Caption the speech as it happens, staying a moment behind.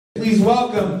Please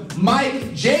welcome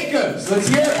Mike Jacobs. Let's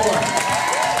hear it for him.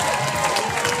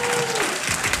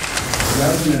 I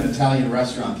was in an Italian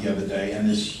restaurant the other day, and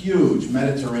this huge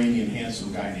Mediterranean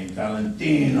handsome guy named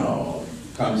Valentino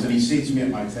comes and he seats me at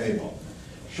my table.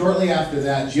 Shortly after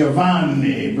that,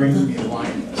 Giovanni brings me a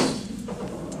wine list.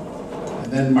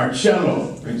 And then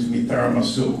Marcello brings me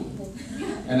tiramisu.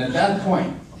 And at that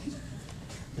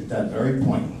very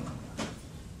point,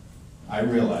 I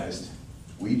realized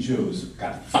we Jews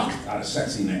got fucked out of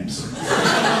sexy names.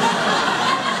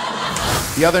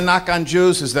 The other knock on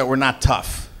Jews is that we're not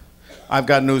tough. I've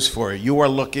got news for you. You are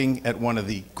looking at one of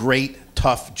the great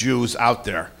tough Jews out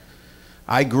there.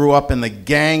 I grew up in the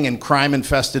gang and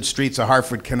crime-infested streets of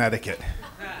Hartford, Connecticut,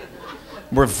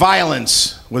 where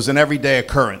violence was an everyday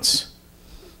occurrence.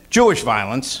 Jewish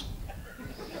violence.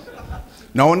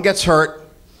 No one gets hurt,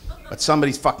 but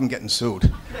somebody's fucking getting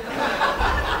sued.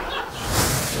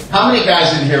 How many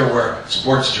guys in here wear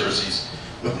sports jerseys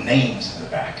with names in the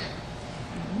back?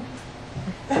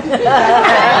 I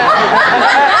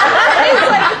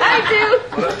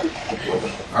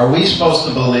do. Are we supposed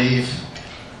to believe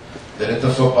that at the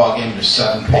football game there's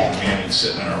 7 Peyton Mannings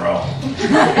sitting in a row?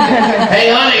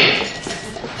 Hey, honey,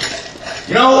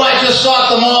 you know who I just saw at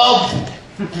the mall?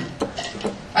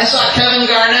 I saw Kevin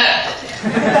Garnett.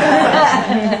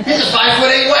 He's a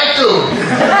 5'8" white dude.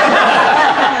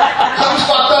 Something's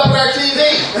fucked up with our TV.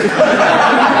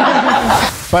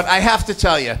 But I have to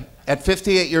tell you, at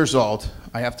 58 years old,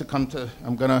 I have to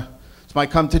it's my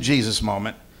come to Jesus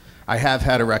moment. I have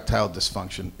had erectile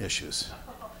dysfunction issues.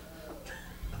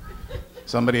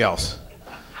 Somebody else.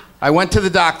 I went to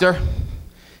the doctor.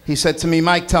 He said to me,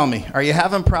 Mike, tell me, are you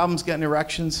having problems getting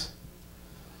erections?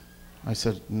 I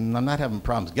said, I'm not having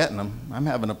problems getting them. I'm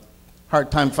having a hard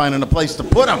time finding a place to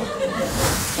put them.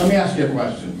 Let me ask you a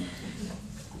question,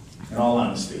 in all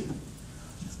honesty.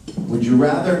 Would you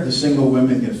rather the single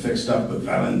women get fixed up with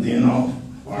Valentino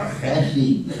or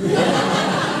Kashi?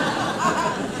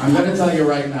 I'm going to tell you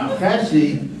right now,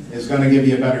 Kashi is going to give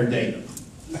you a better date.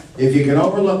 If you can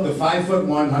overlook the 5'1",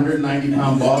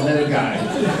 190-pound bald-headed guy,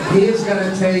 he is going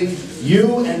to take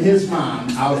you and his mom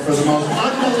out for the most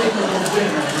unbelievable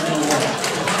dinner in the world.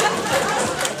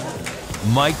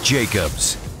 Mike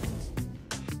Jacobs.